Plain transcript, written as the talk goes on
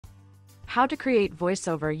How to create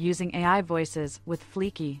voiceover using AI voices with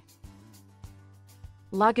Fliki.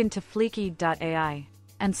 Log into Fliki.ai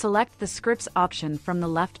and select the scripts option from the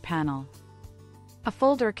left panel. A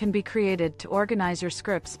folder can be created to organize your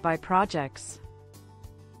scripts by projects.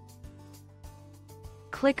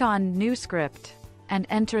 Click on New Script and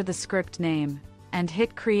enter the script name and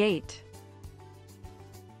hit Create.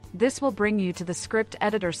 This will bring you to the script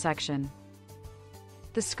editor section.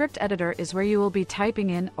 The script editor is where you will be typing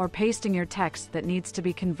in or pasting your text that needs to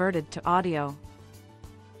be converted to audio.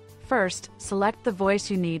 First, select the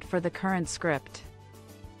voice you need for the current script.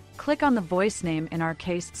 Click on the voice name, in our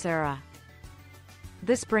case Sarah.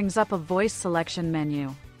 This brings up a voice selection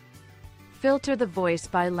menu. Filter the voice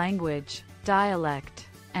by language, dialect,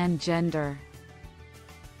 and gender.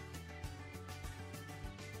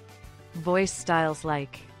 Voice styles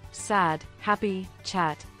like sad, happy,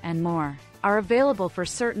 chat, and more are available for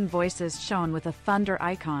certain voices shown with a thunder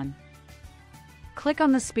icon. Click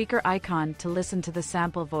on the speaker icon to listen to the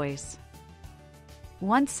sample voice.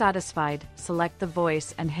 Once satisfied, select the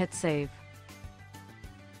voice and hit Save.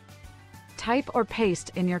 Type or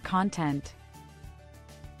paste in your content.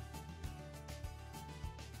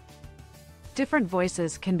 Different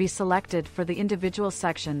voices can be selected for the individual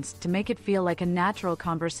sections to make it feel like a natural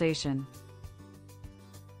conversation.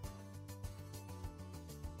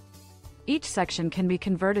 Each section can be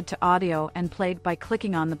converted to audio and played by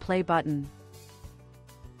clicking on the play button.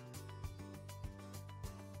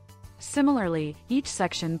 Similarly, each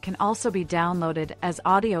section can also be downloaded as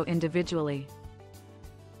audio individually.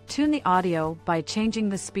 Tune the audio by changing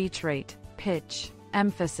the speech rate, pitch,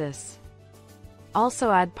 emphasis.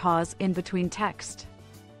 Also add pause in between text.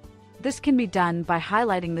 This can be done by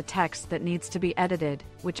highlighting the text that needs to be edited,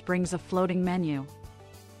 which brings a floating menu.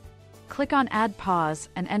 Click on Add Pause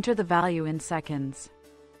and enter the value in seconds.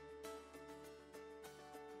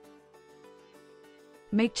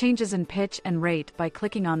 Make changes in pitch and rate by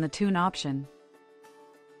clicking on the Tune option.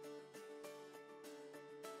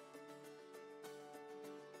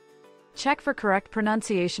 Check for correct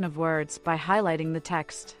pronunciation of words by highlighting the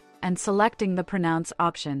text and selecting the Pronounce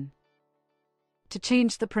option. To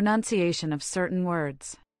change the pronunciation of certain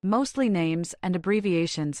words, mostly names and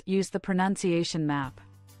abbreviations, use the pronunciation map.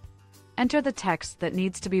 Enter the text that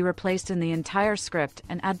needs to be replaced in the entire script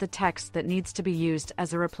and add the text that needs to be used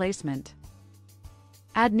as a replacement.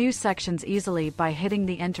 Add new sections easily by hitting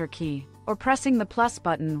the Enter key or pressing the plus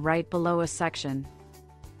button right below a section.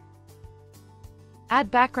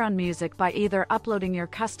 Add background music by either uploading your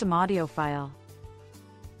custom audio file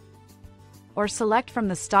or select from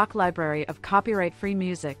the stock library of copyright-free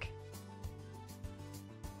music.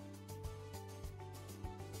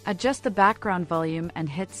 Adjust the background volume and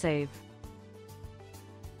hit Save.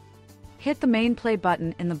 Hit the main play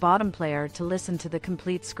button in the bottom player to listen to the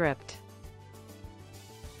complete script.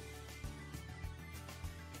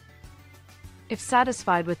 If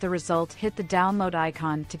satisfied with the result, hit the download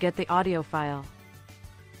icon to get the audio file.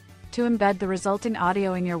 To embed the resulting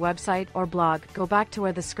audio in your website or blog, go back to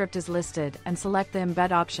where the script is listed and select the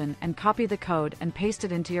Embed option and copy the code and paste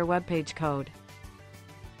it into your webpage code.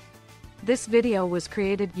 This video was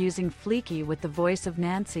created using Fliki with the voice of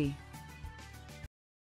Nancy.